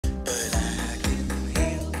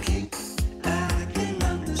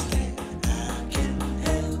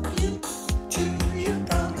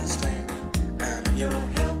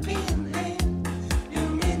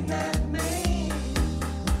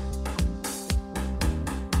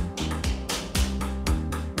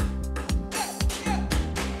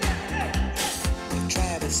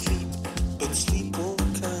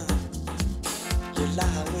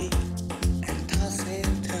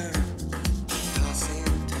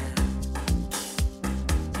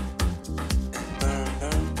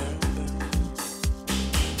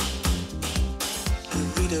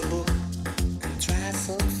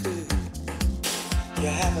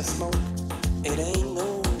the smoke, it ain't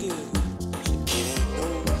no good. It ain't no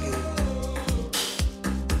good.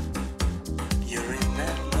 You're in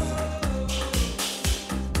that mood.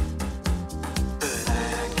 But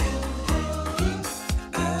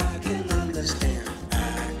I can understand. I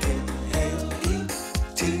can help you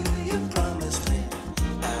to your promised land.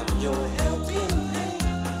 I'm your helping hand,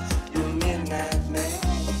 your midnight man.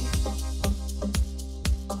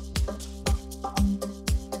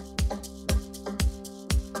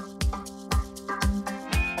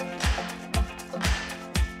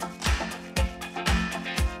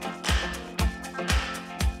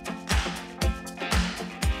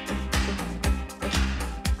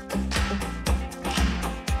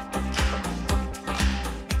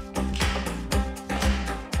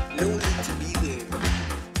 No need to be there,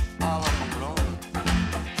 all on your own.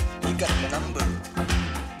 You got the number,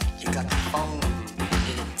 you got the phone,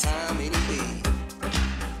 anytime, any day.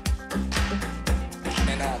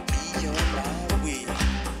 And I'll be on my way.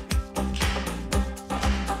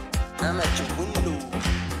 I'm at your window,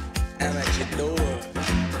 I'm at your door.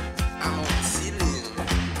 I'm on the ceiling,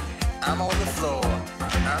 I'm on the floor.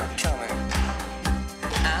 I'm coming,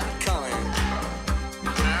 I'm coming,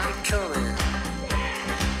 I'm coming.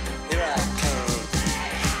 Here I come.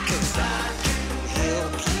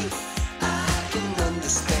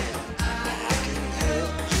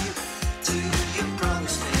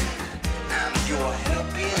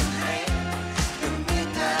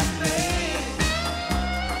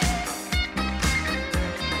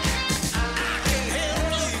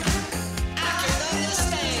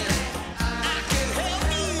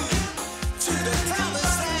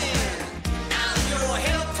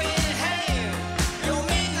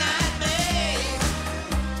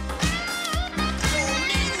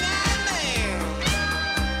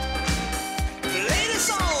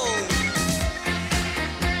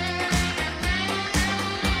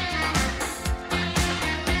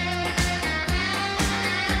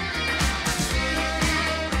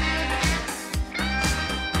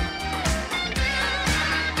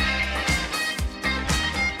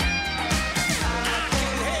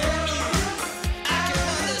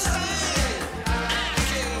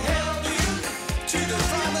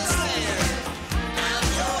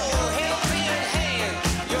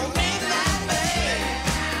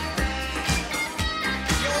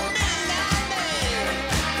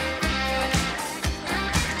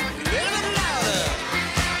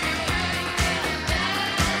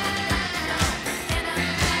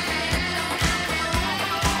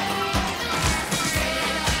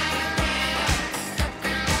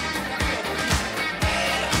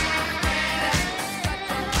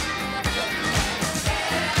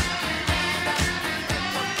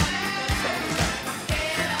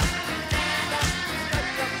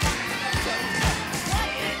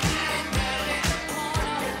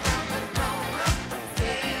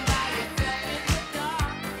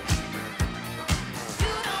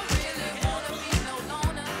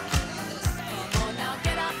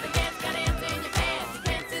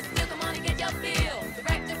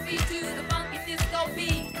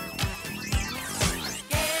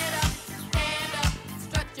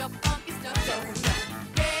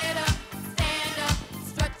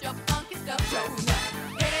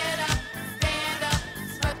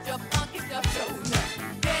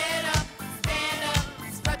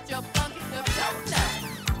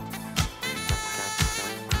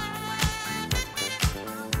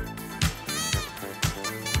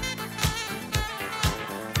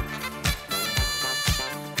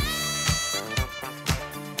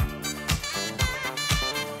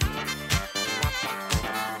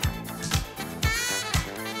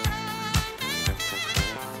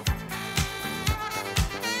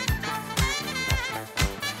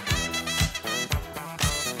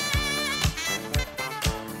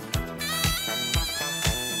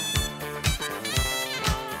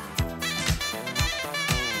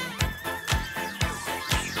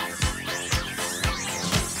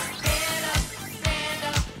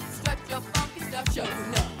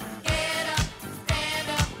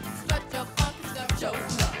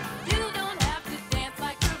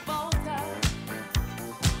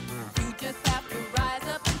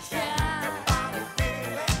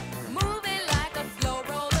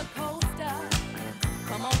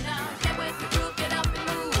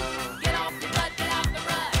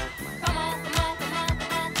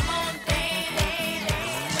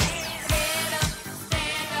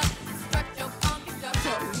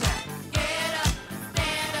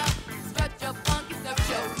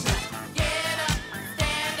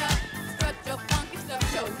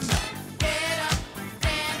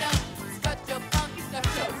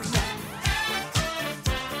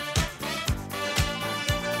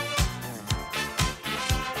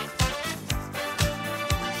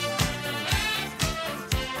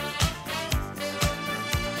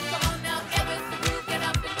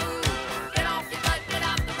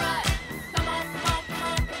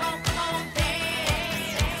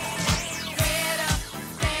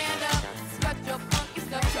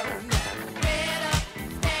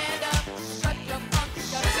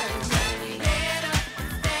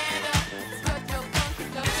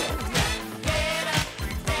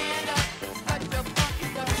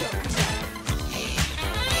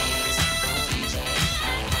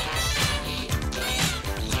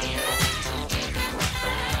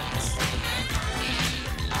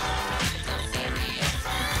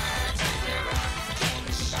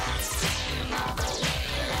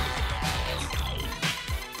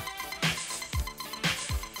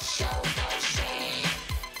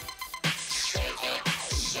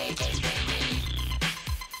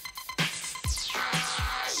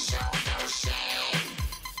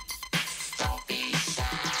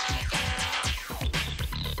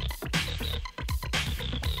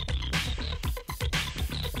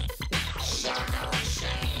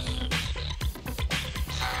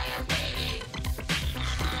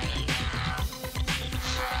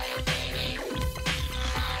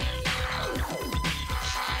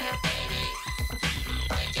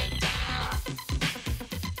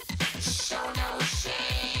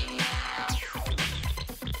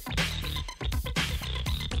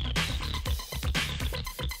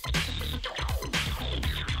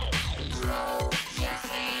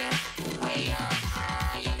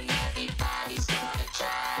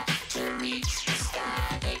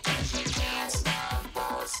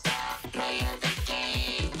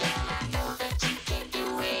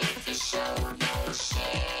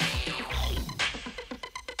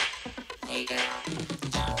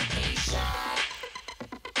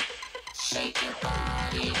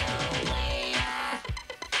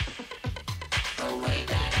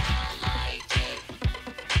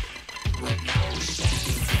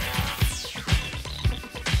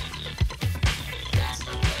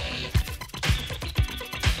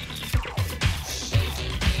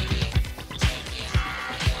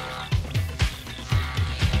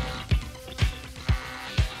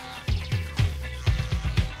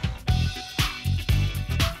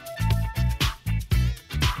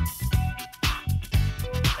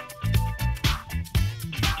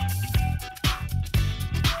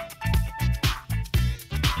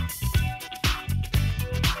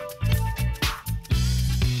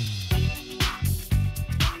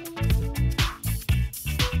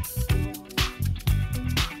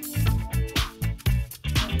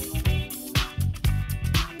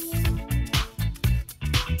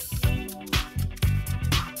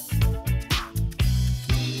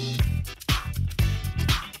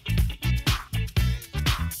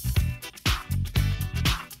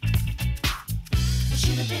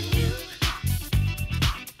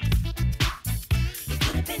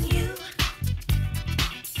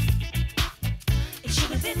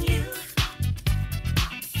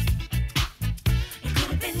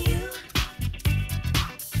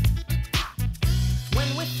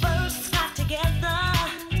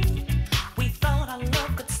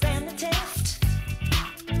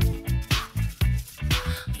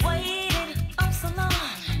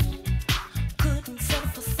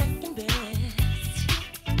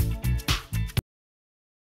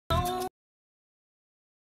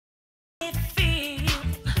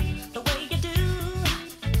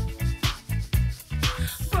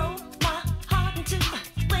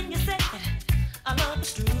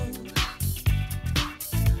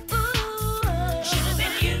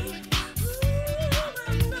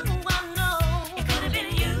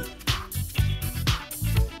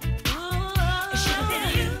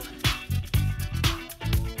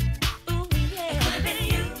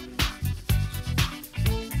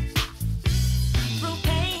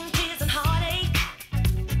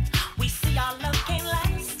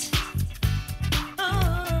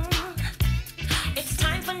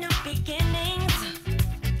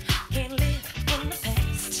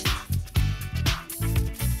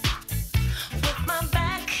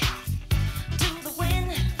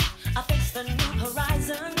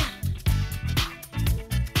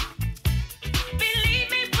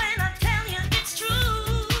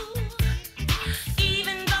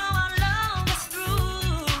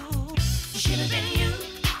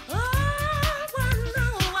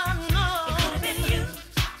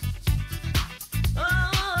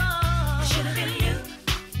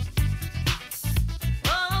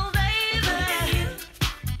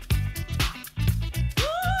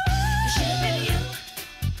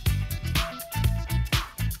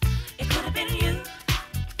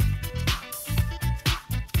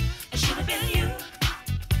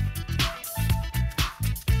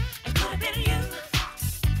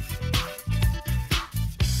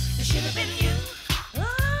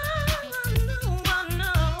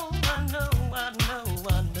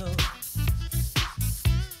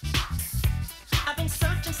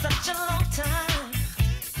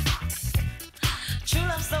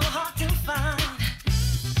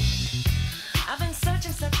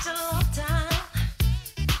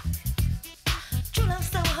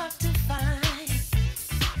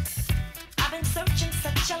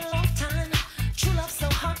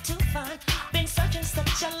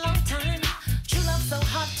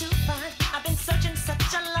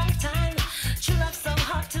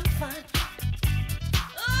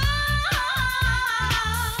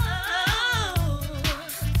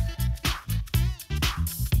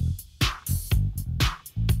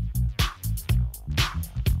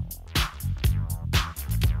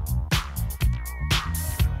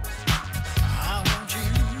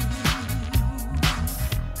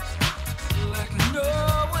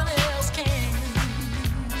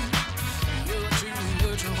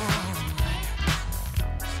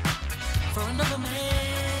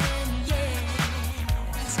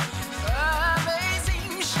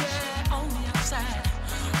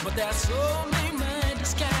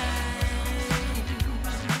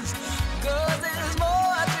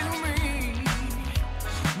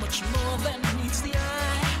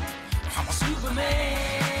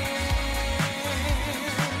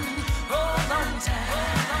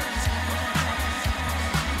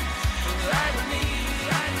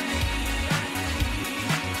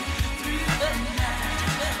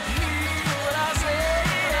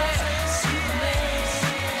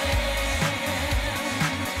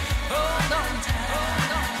 Hold on.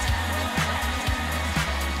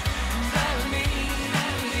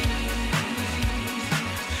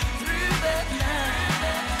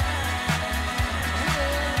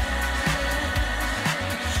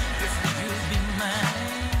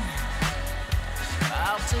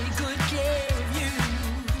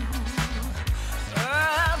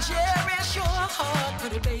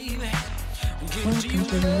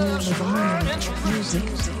 in the name of honor, music,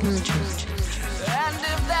 merchant. And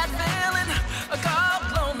if that feeling called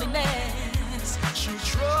loneliness should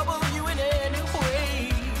trouble you in any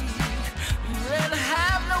way, then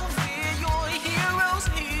have no fear, your hero's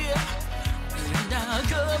here. And I'll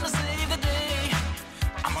come to save the day.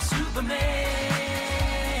 I'm a Superman.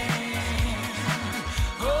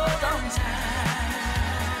 Hold on tight.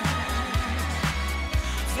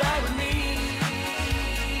 Fly with me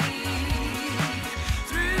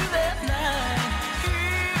through that night.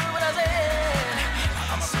 Hear what I said.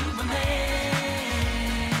 I'm a Superman.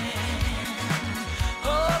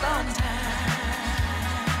 Hold on tight.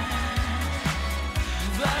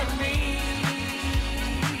 Fly with me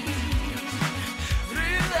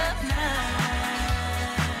through that night.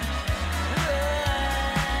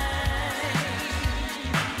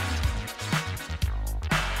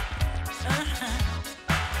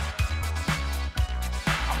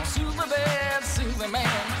 I'm a super bad Superman.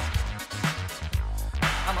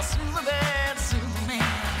 I'm a super bad Superman.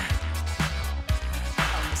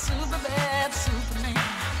 I'm a super bad Superman.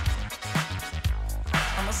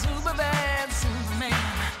 I'm a super bad Superman.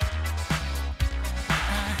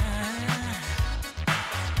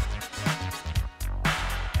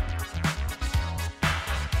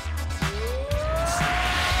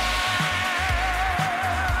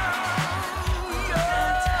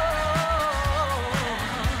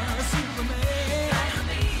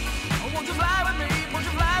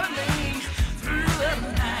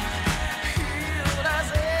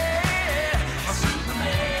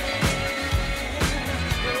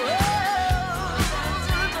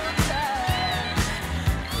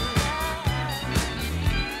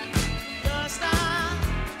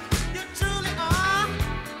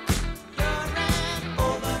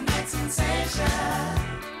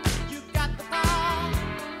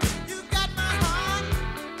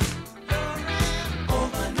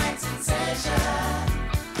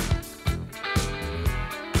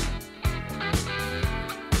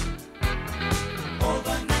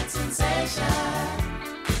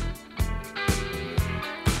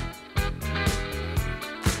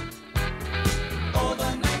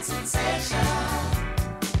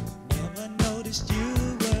 Never noticed you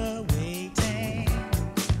were waiting,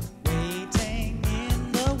 waiting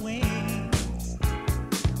in the wings,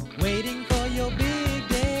 waiting for your big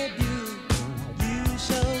debut. You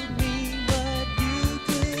showed me what you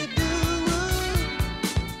could do.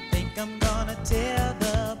 Think I'm gonna tell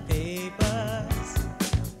the papers,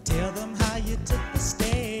 tell them how you took the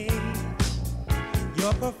stage.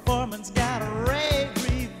 Your performance got a rave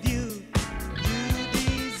review. You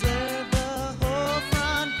deserve the whole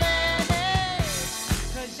front page.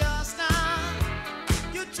 'Cause your style,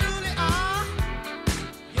 you truly are.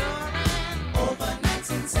 You're an overnight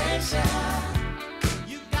sensation.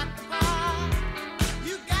 You got the ball,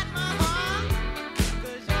 you got my heart.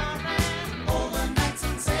 'Cause you're an overnight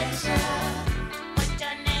sensation. Put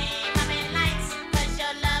your name up in lights, 'cause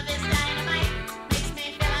your love is dynamite. Makes me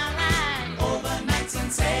feel alright. Overnight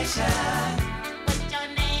sensation. Put your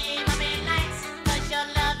name up in lights, 'cause your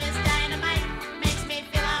love is dynamite. Makes me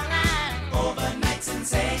feel alright. Overnight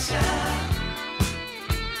sensation.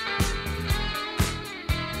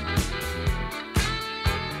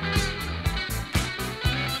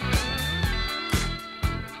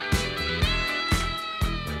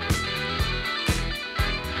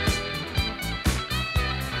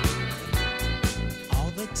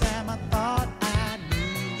 All the time I thought I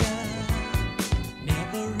knew ya,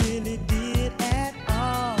 never really did at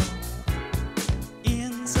all.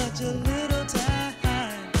 In such a little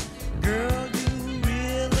time, girl, you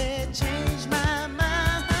really changed my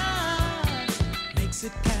mind. Makes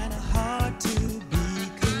it kinda hard to be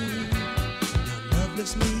cool. Your love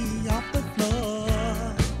lifts me off the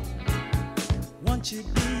floor. Want you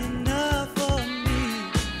be enough for me,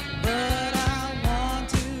 but I want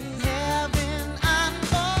to heaven and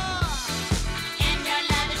more. And your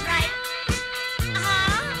love is right.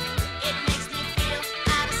 It makes me feel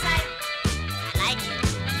out of sight. Like it.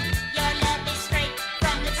 Your love is straight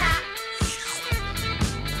from the top.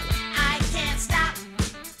 I can't stop.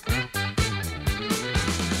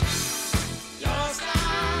 Your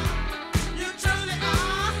style, you truly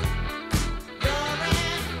are. You're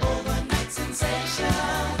an overnight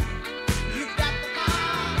sensation.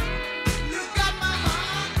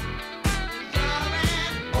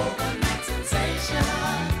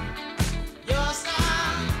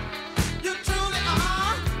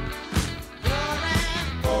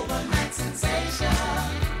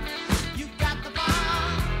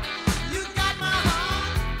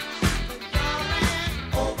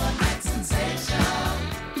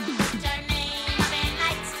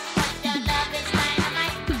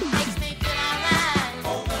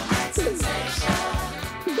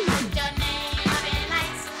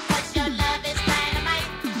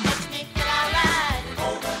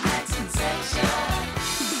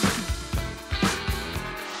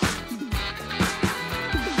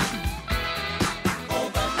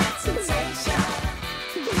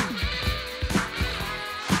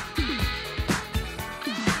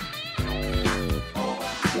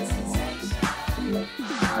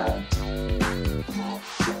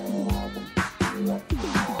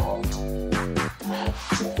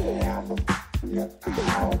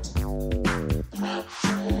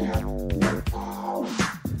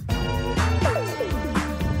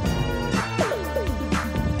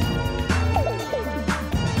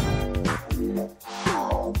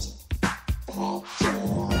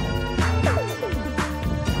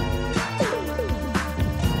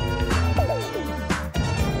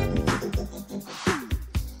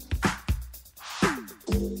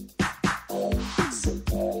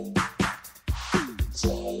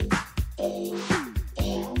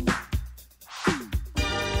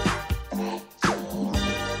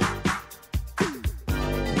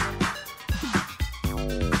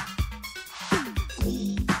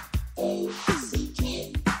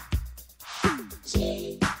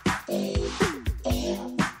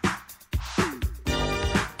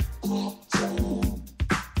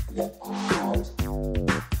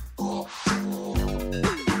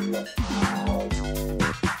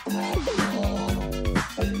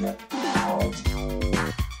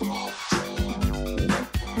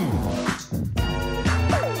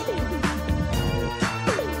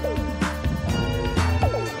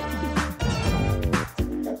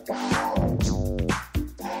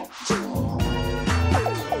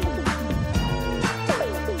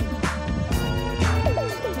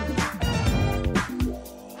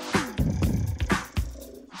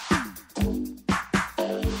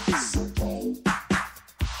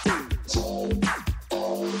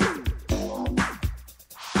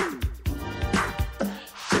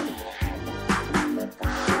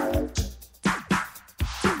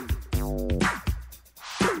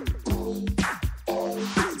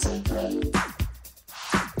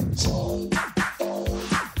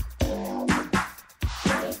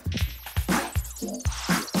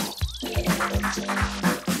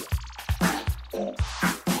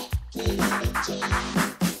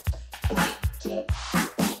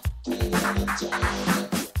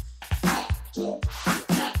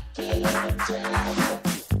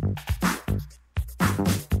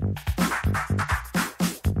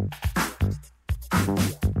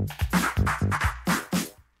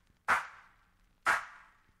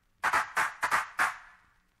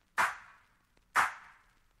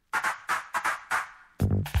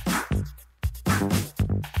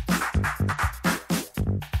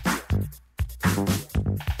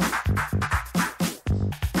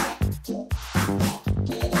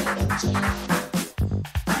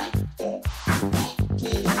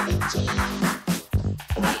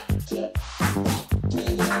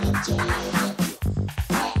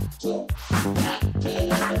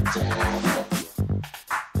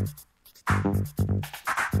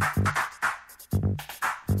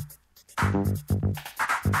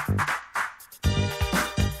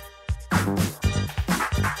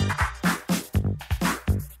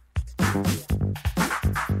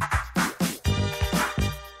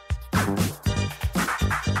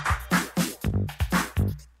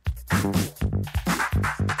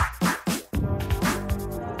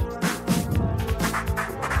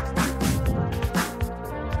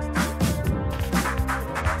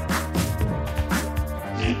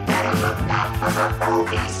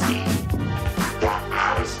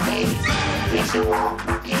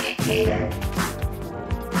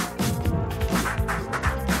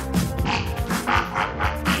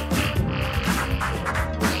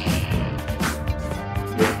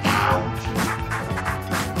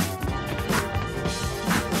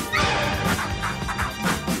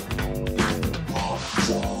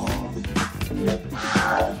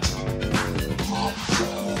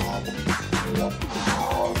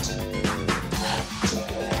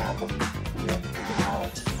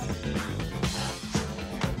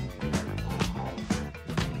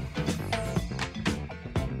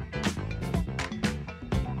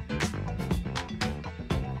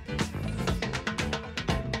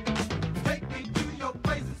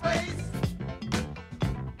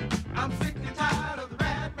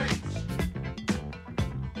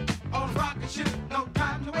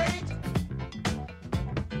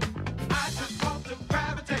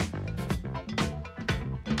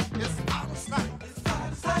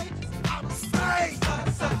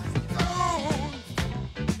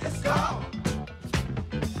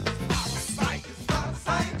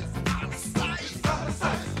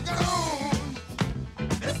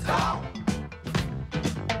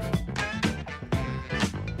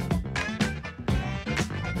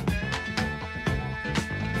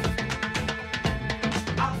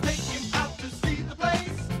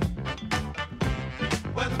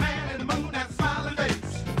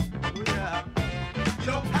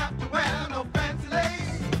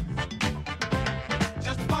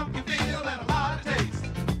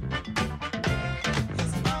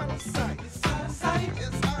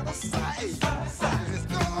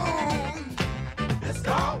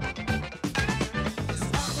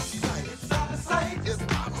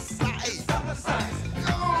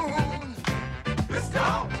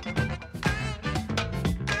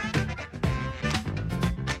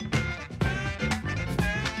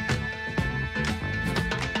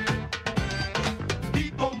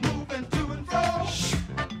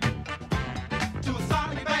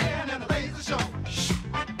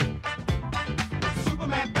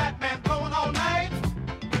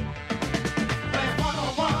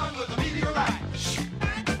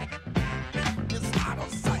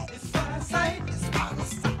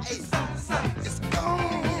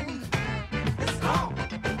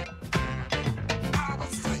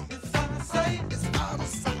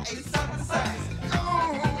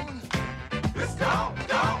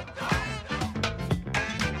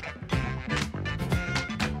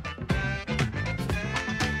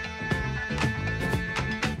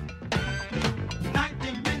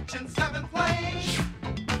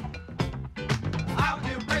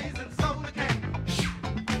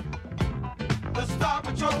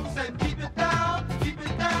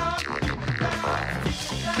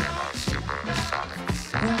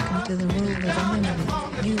 To the world of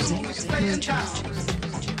M.M. music merchant.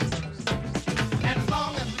 And as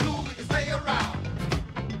long as we do, we can stay around.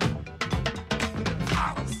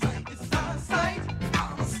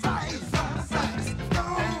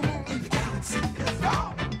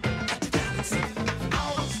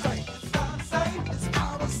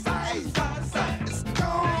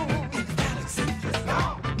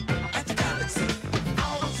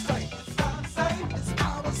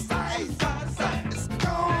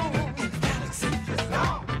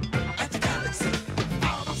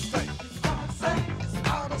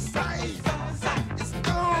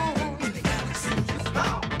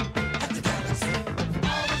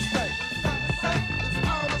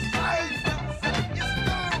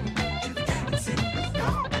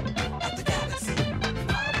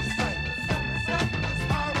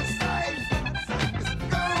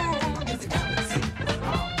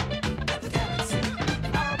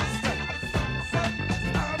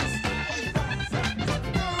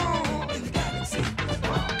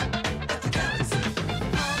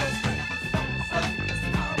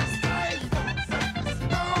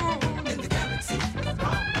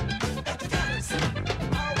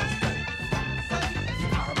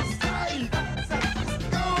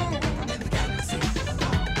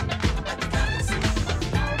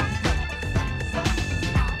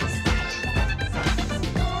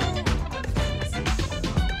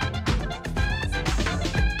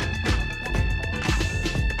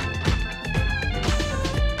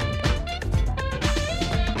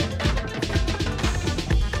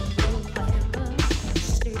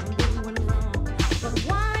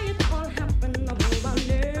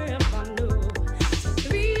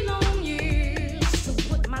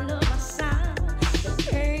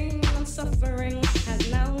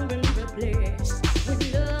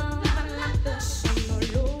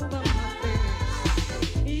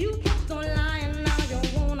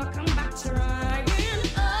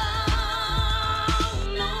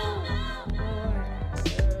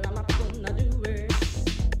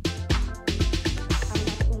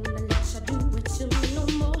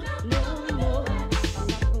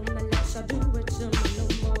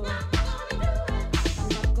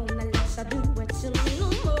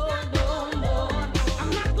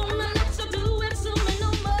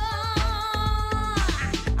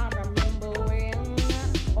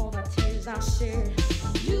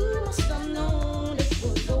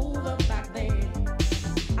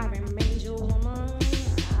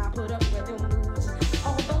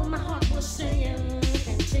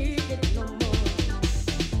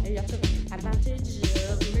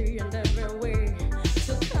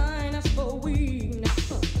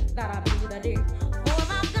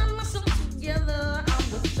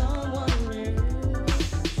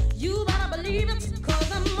 believe it,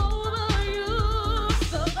 'cause I'm over you.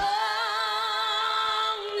 So,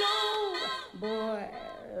 no, boy,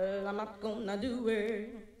 I'm not gonna do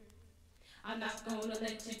it. I'm not gonna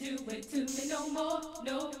let you do it to me no more,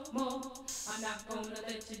 no more. I'm not gonna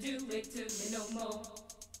let you do it to me no more.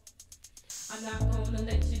 I'm not gonna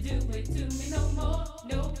let you do it to me no more,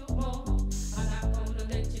 no more. I'm not gonna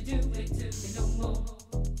let you do it to me no more.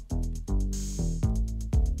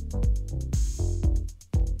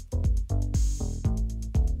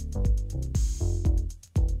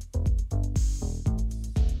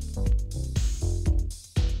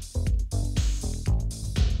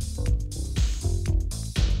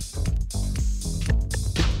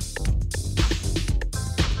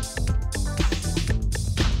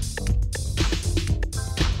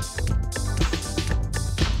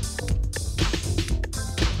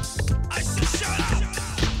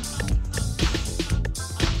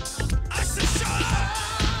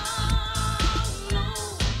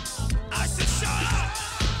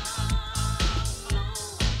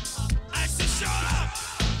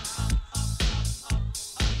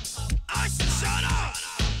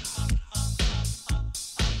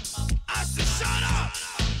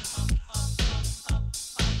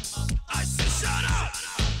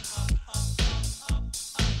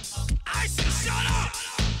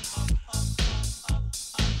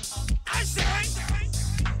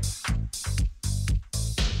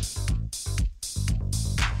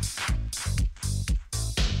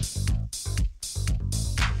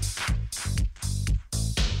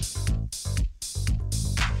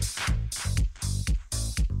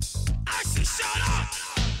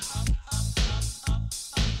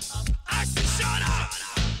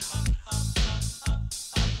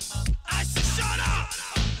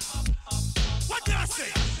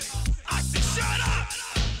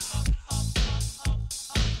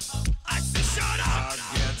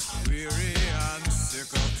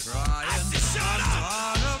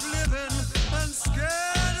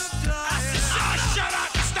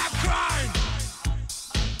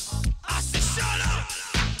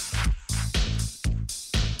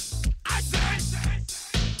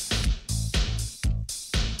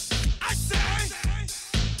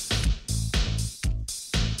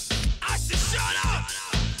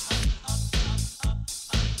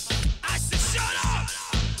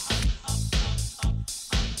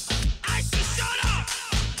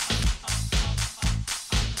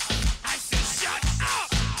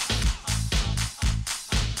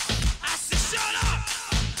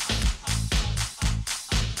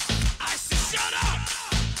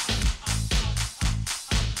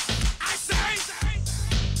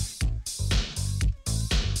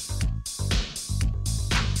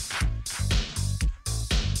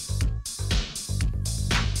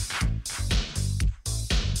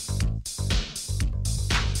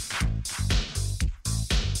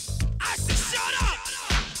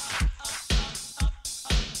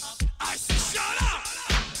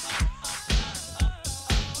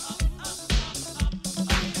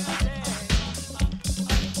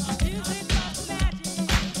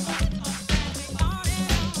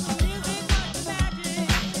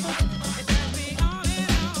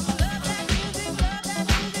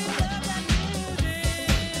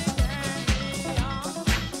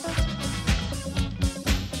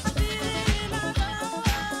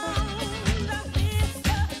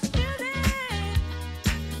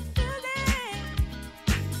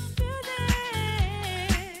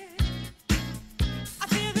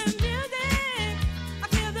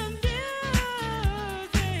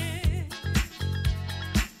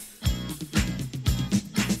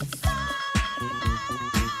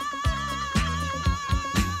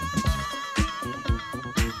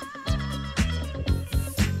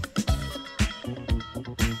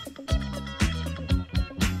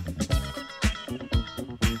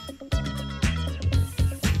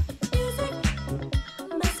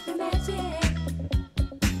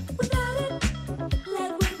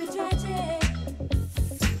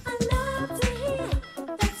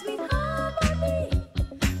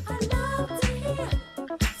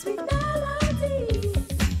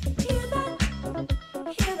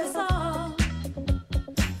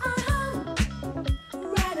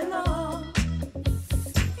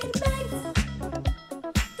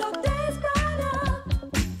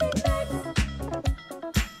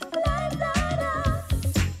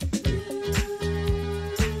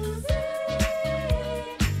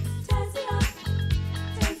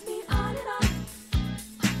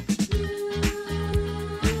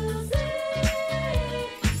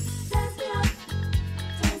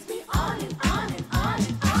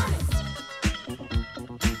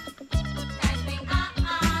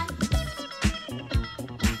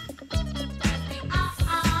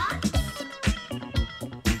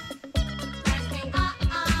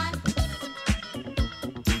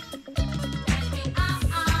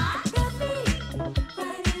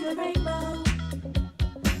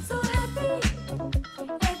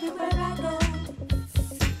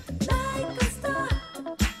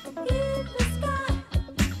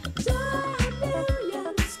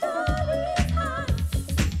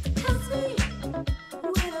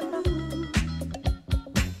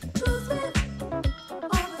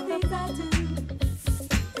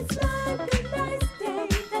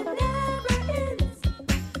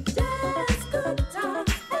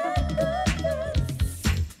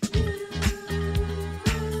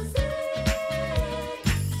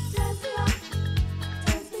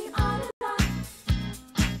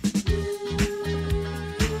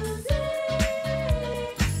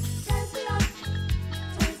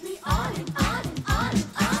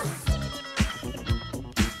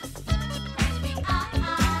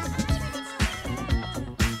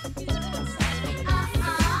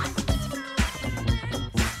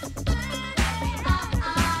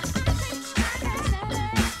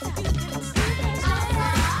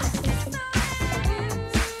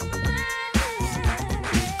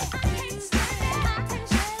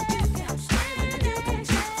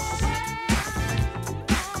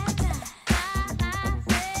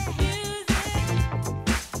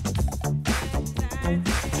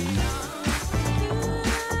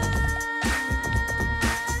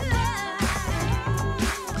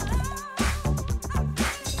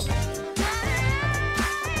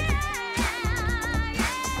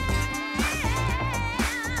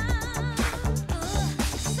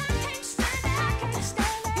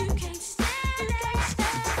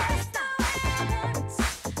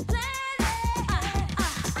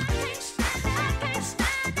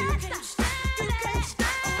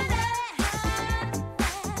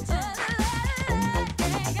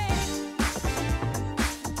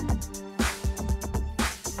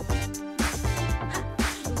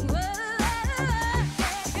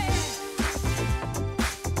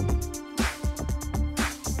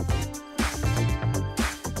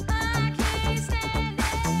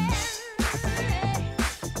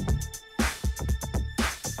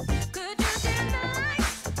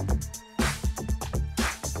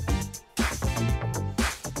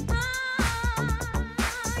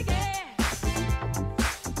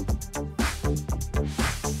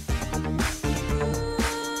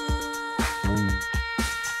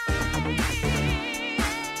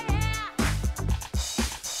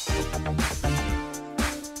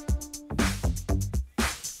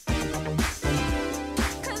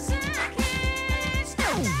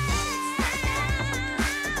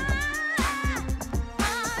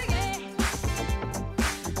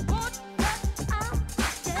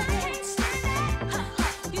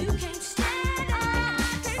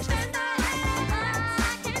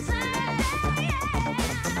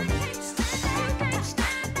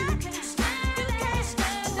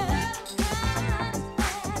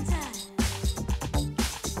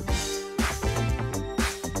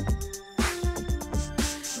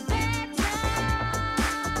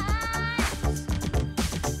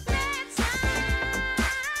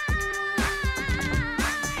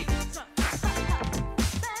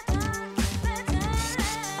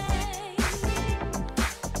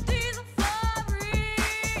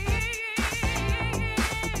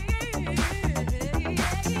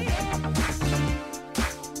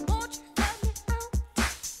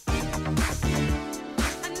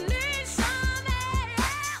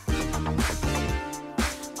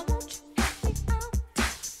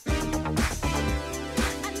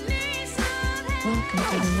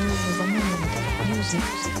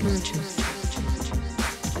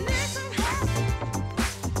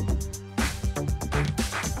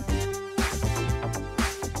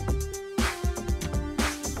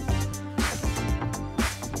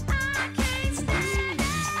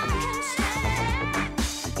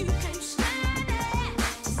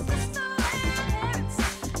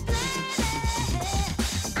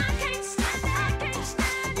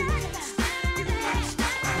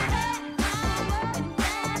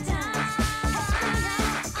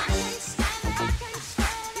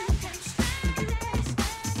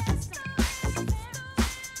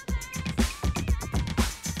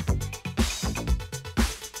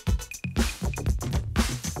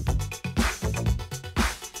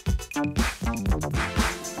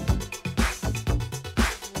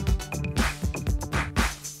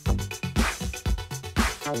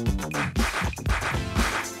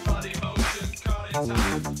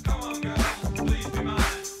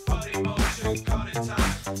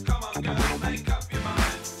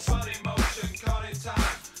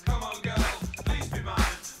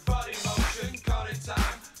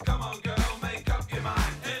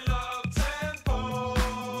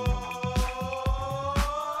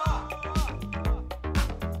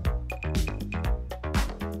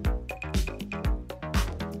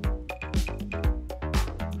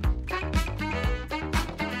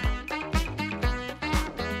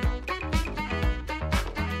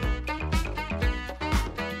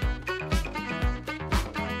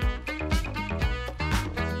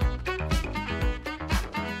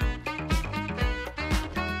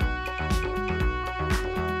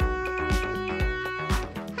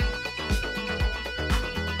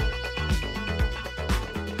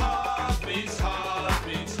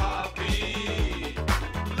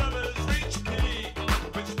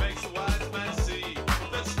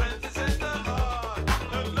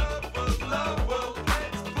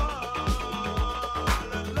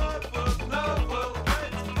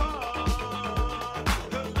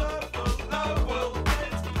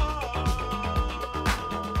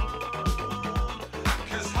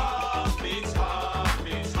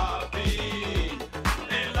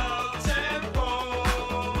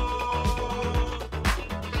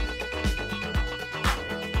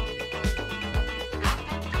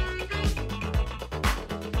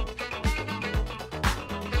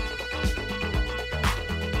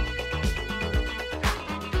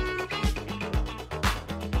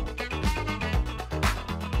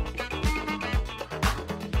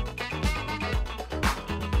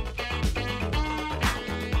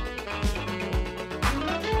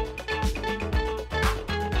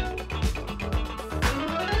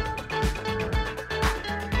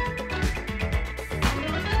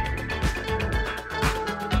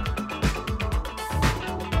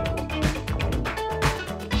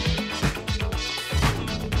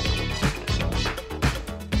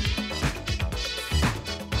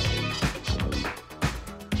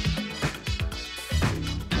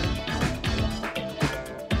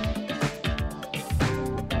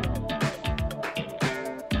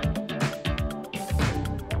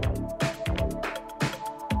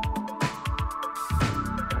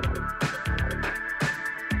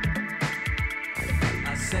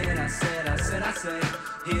 say,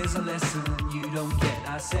 here's a lesson you don't get.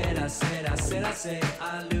 I said,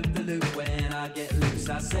 I loop the loop when I get loose.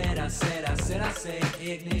 I said,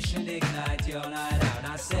 ignition, ignite your night out.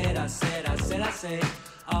 I said,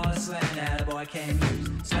 all the slang that a boy can use.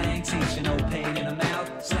 Slang teacher, no pain in the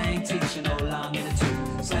mouth. Slang teacher, no lung in the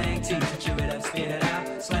tooth. Slang teacher, chew it up, spit it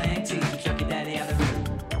out. Slang teacher, chuck your daddy out the room.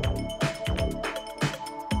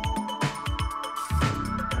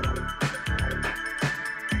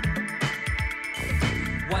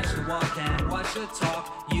 Watch the walk and watch the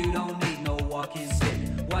talk. You don't need no walking stick.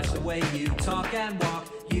 Watch the way you talk and walk.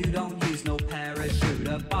 You don't use no parachute.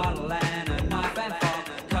 A bottle and a knife and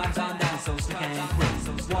fork. Comes on down so slick and quick.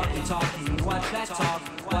 Walkie talkie, watch that talk.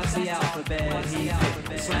 What's the alphabet he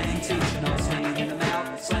picked? Slang teacher, no slang in the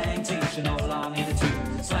mouth. Slang teacher, no long in the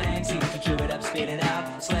tooth. Slang teacher, chew it up, spit it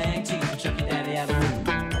out. Slang teacher, chuck your daddy out the room.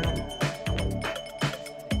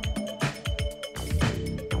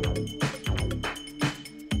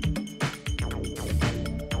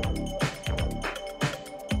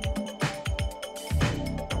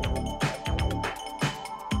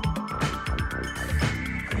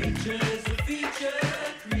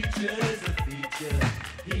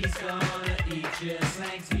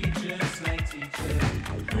 Slang teacher, slang teacher.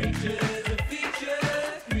 Creatures a feature,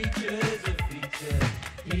 creatures a feature.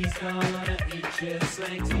 He's gonna eat you,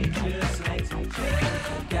 slang teacher, slang teacher.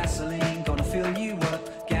 Gasoline gonna fill you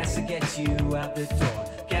up, gas to get you out the door.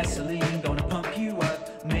 Gasoline gonna pump you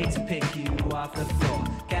up, made to pick you off the floor.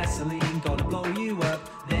 Gasoline gonna blow you up,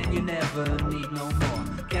 then you never need no more.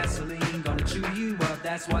 Gasoline gonna chew you up,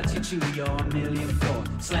 that's what you chew your million for.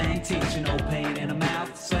 Slang teacher, no pain in the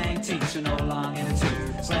mouth. Slang teacher, no long in the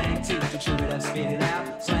tooth. Slang teacher, chew it up, spit it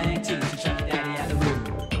out. Slang teacher, chuck your daddy out the room.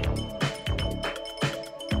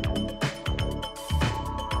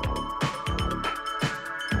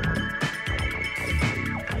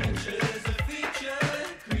 Creatures a feature,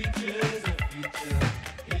 creatures a feature.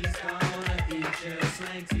 He's gonna eat you,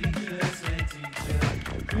 slang teacher, slang teacher.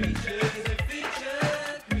 Creatures a feature,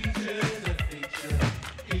 creatures a feature.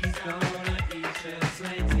 He's gonna eat you,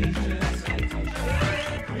 slang teacher, slang teacher.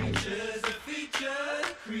 Creatures a feature,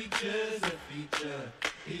 creatures a feature.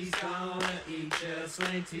 He's gonna eat you,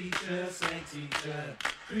 slang teacher, slang teacher.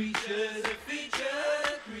 Creatures a feature,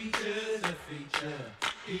 creatures a feature.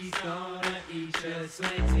 He's gonna eat you,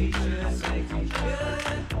 slang teacher, slang teacher.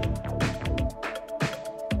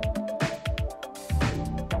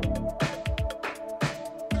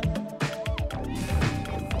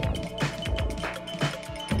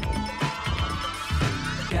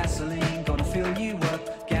 Gasoline gonna fill you up,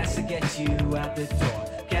 gas to get you out the door.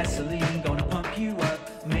 Gasoline gonna pump you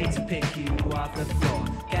up, made to pick you off the floor.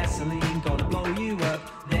 Gasoline gonna blow you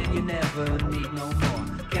up, then you never need no more.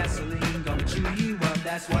 Gasoline gonna chew you up,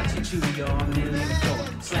 that's what you chew your million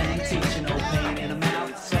for. Slang teacher, no pain in the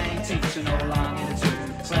mouth. Slang teacher, no long in the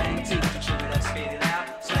tooth. Slang teacher, chew it up, spit it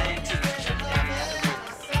out. Slang teacher, chew it out the room.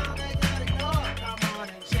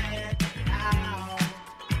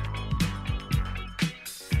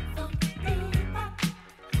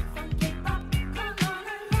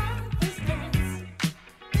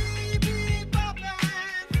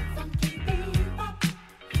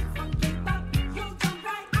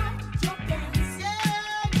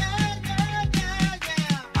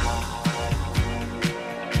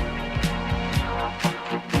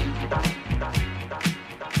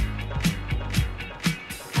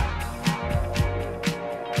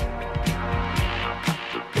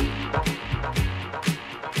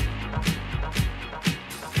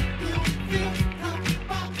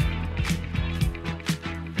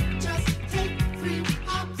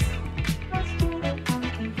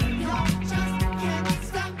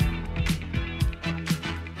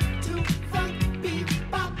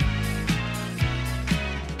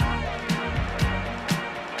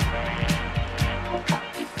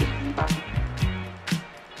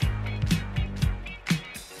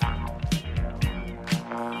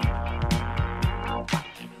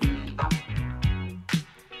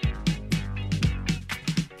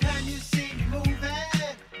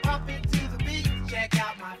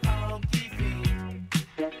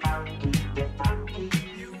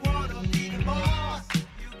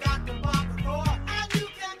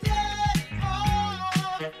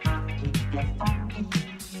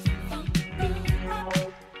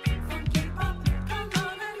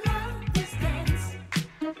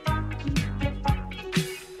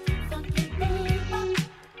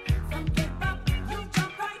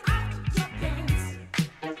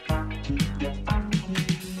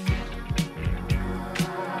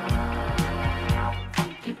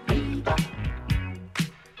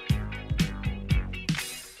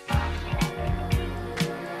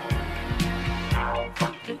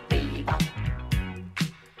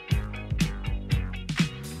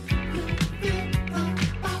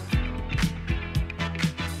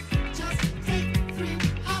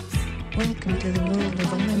 Welcome to the world of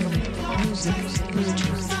U.M.M. music,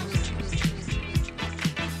 culture.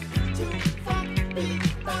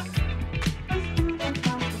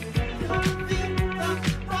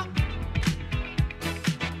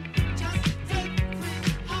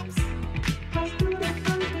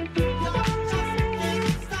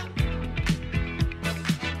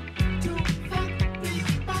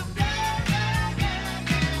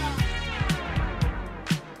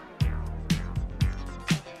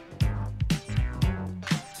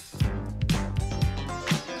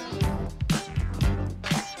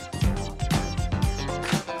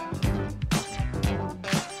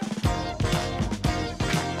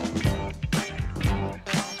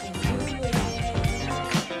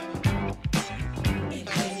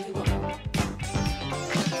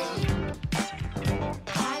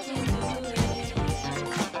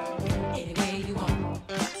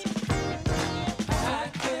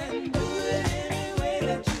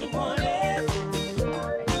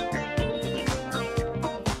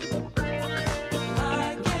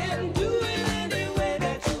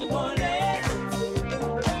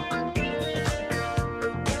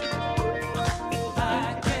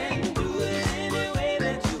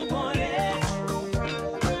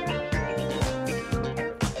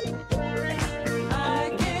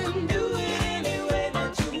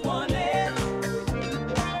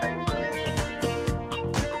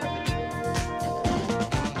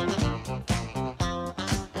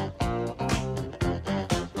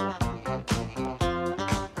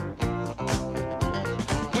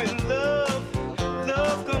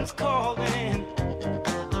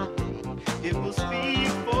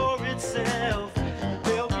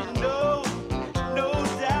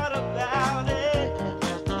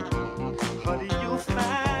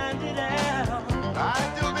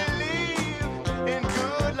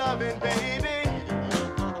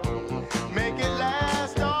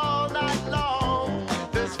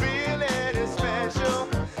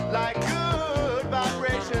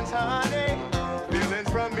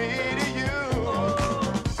 me to you.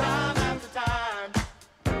 Time after time,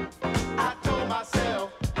 I told myself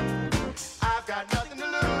I've got nothing to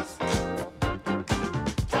lose.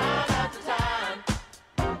 Time after time,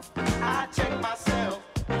 I check myself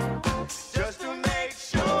just to make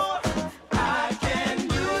sure I can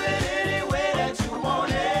do it any way that you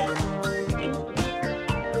want it.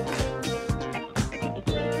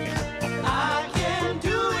 I can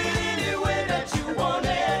do it any way that you want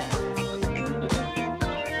it.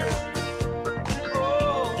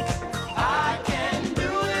 Oh, I can do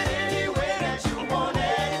it any way that you want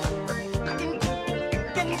it.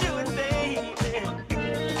 Can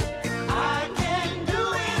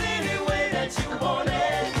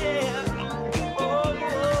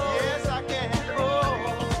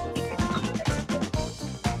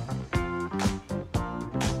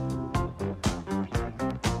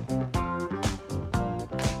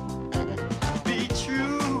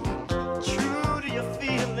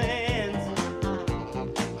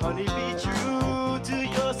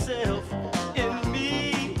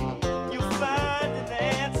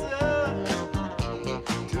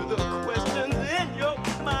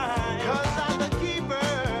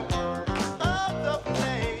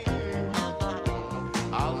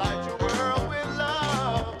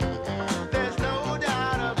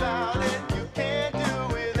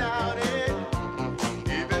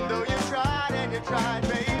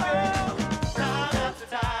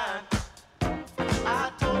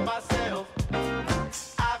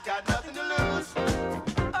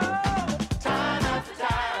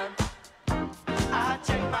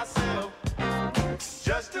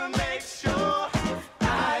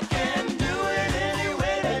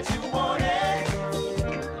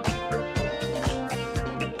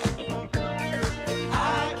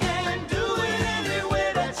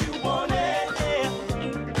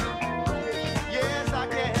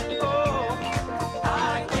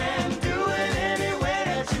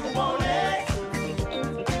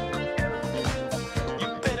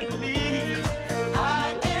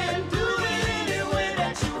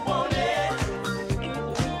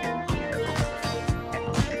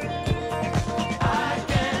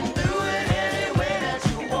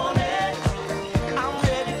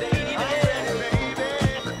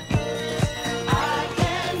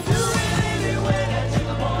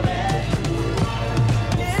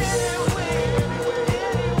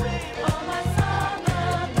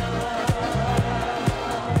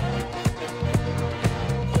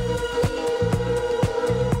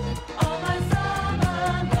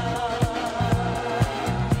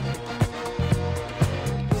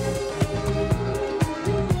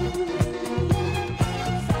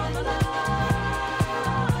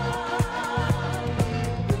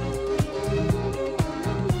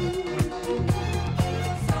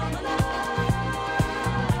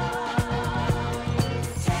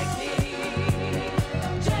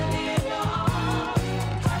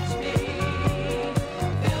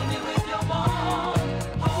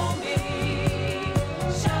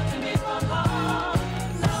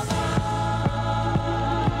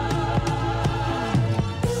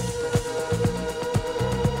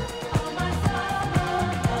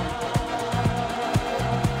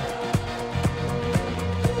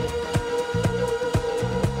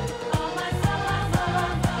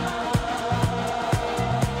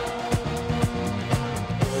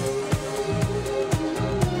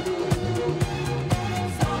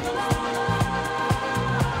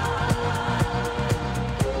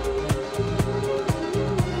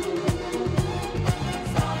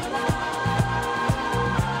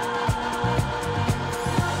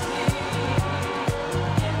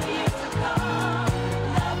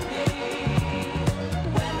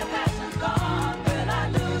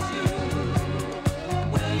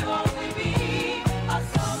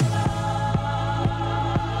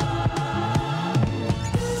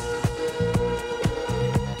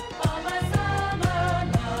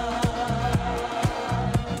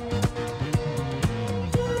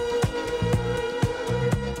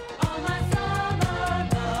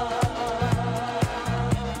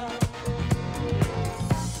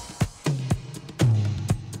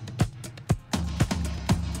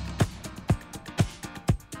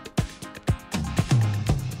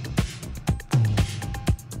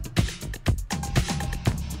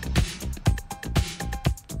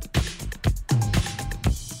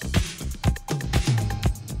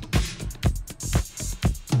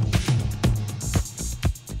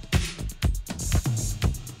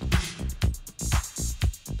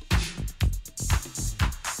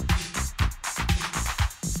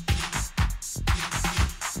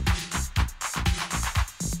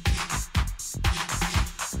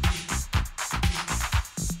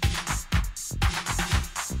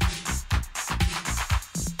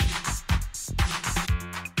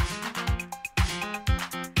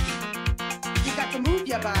move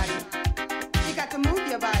your body. You got to move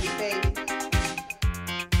your body, baby.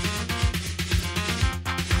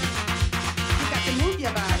 You got to move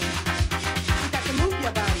your body. You got to move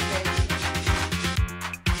your body, baby.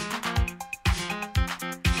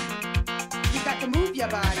 You got to move your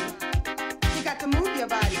body. You got to move your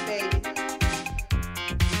body, baby.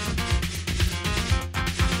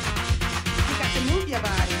 You got to move your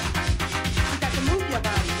body. You got to move your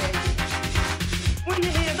body, baby. When you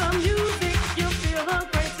hear the music, you feel a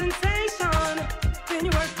great sensation. Then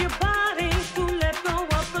you work your body to let go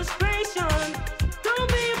of frustration. Don't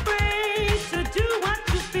be afraid to do what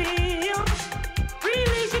you feel.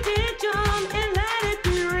 Release your tension and let it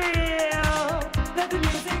be real. Let the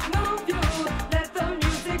music move you. Let the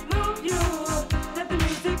music move you. Let the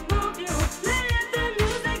music move you. Let the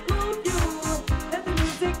music move you. Let the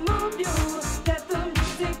music move you. Let the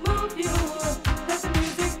music move you. Let the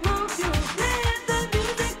music move you. Let the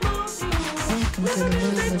music move you. Welcome to the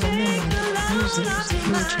world of U.M.M. Music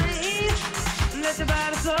Poetry. Let your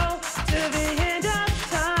body flow to the end of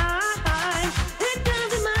time. It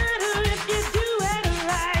doesn't matter if you do it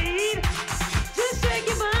right. Just shake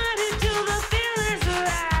your body till the feeling's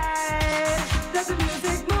right. Let the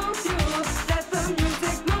music move you. Let the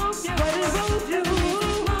music move you. Let it move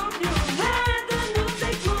you. Let the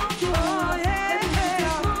music move you. Oh yeah.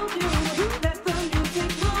 Let the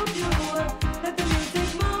music move you. Let the music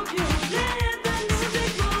move you. Let the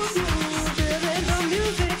music move you. Feeling the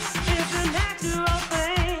music is a natural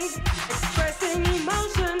thing. Expressing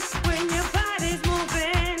emotion when your body's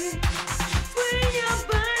moving. Swing your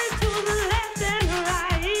body to the left and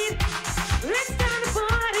right. Let's start a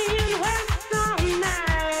party and work all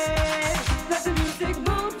night. Let the music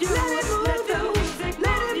move you. Let it move you. Let the music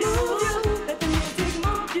move you. Let the music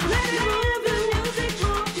move you. Let the music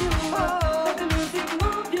move you. Let the music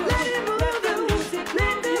move you. Let it move you.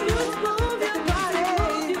 Let the music move your body.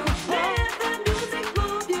 Let the music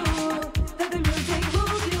move you. Let the music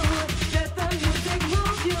move you. Let the music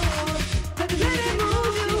move you. Let it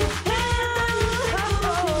move you.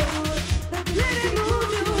 Let it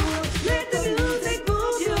move you. Let the music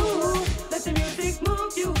move you. Let the music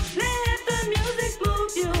move you. Let the music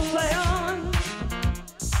move you. Play on.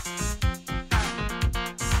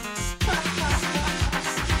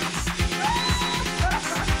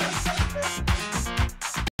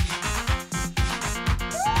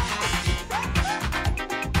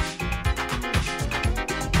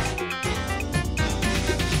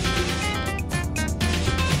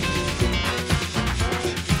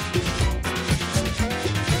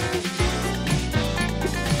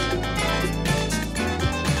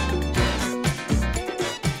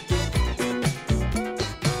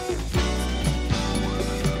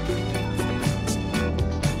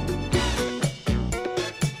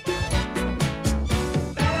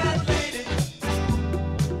 Bad lady,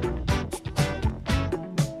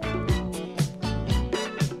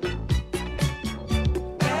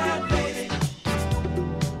 bad lady,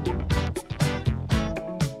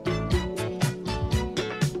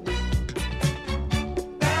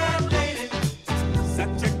 bad lady,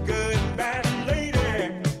 such a good bad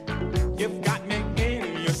lady. You've got me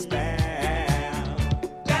in your spell.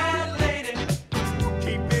 Bad lady,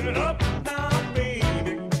 keep it up now,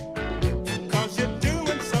 baby. 'Cause you're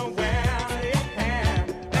doing so well, yeah.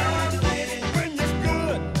 Bad lady, when you're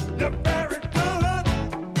good, you're very good.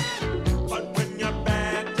 But when you're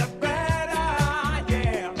bad,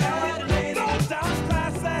 yeah. Bad lady, no doubt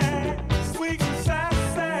classy, sweet and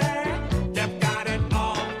sassy. You've got it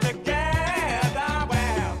all together,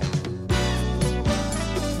 well.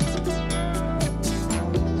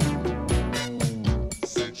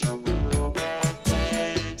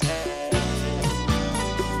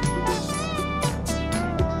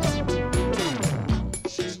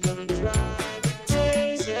 She's gonna drive you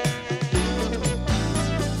crazy.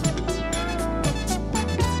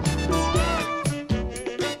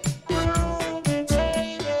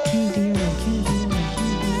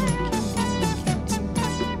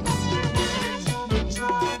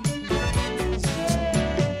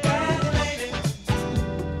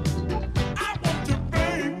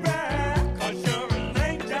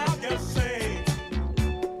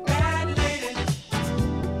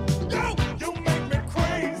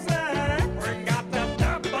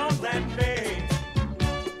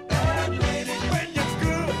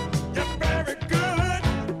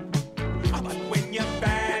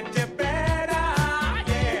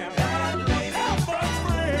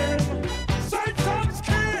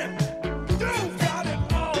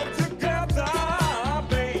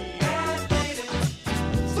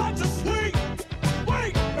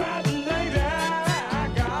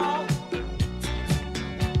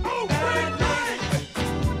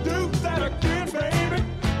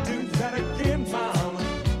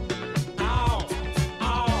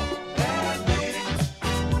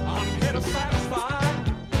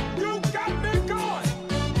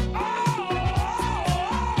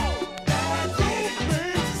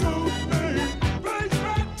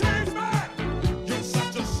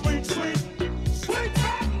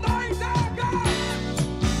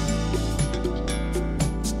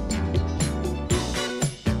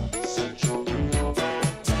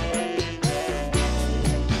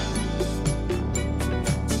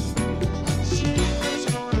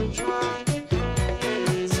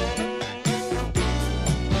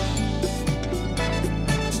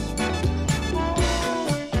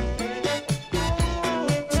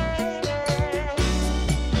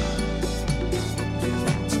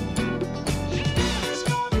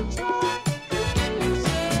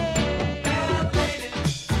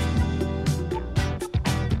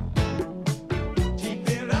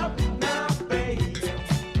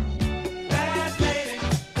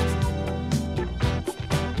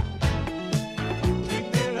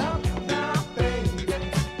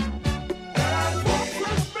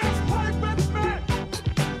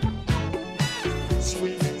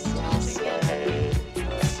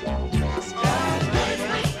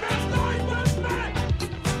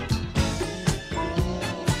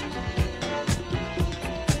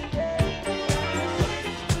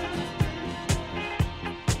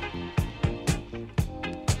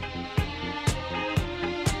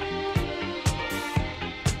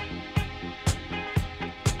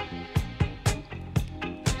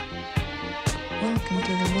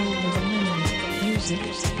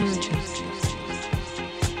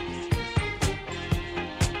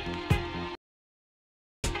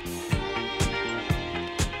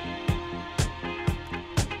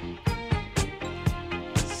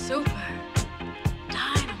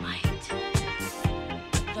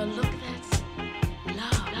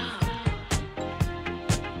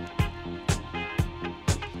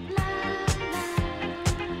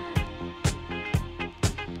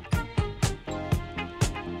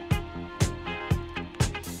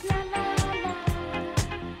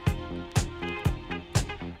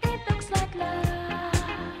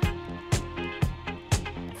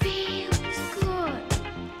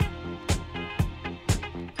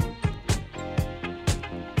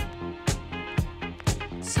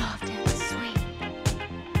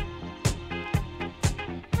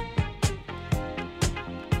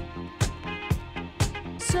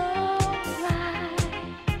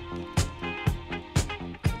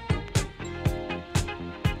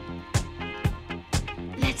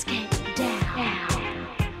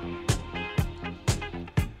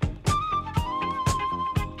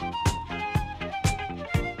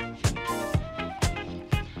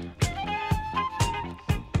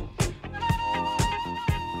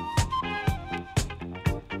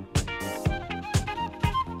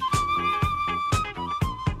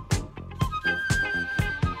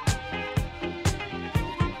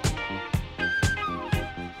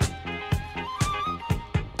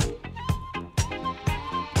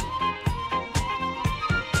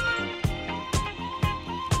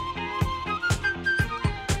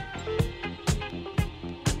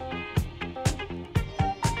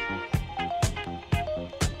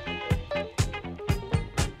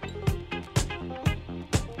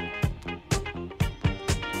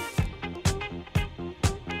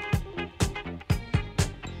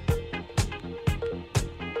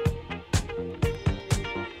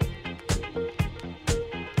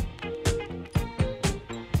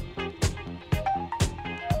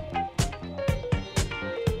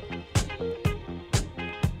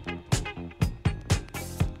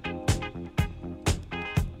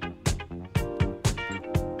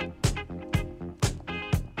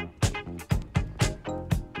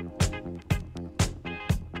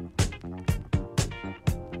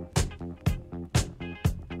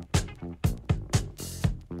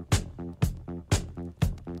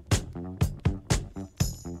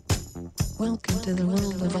 Welcome to the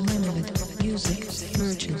world of unlimited music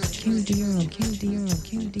merchants. QdEarl, QdEarl,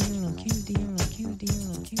 QdEarl, QdEarl,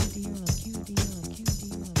 QdEarl, QdEarl, QdEarl,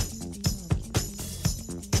 QdEarl.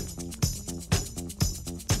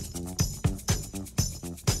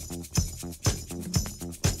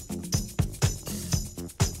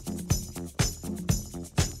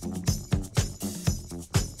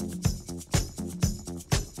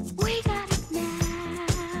 We got it now.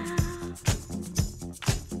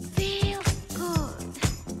 Feels good.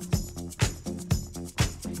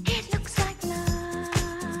 It looks like love.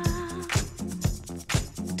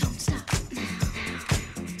 Don't stop now.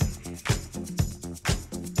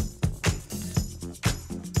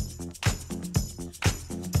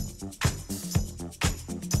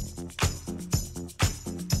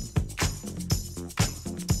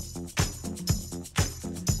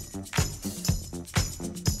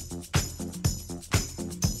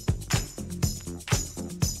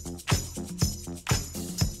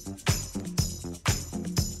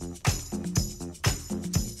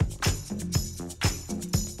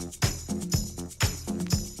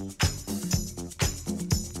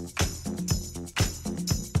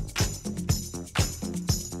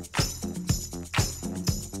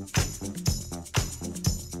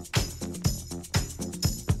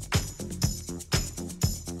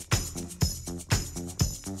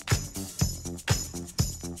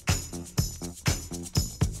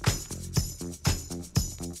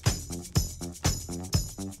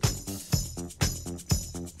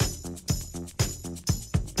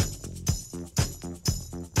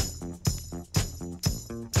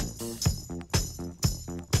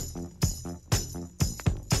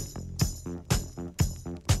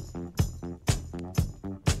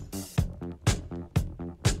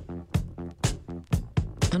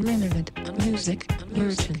 Unlimited music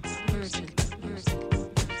merchants.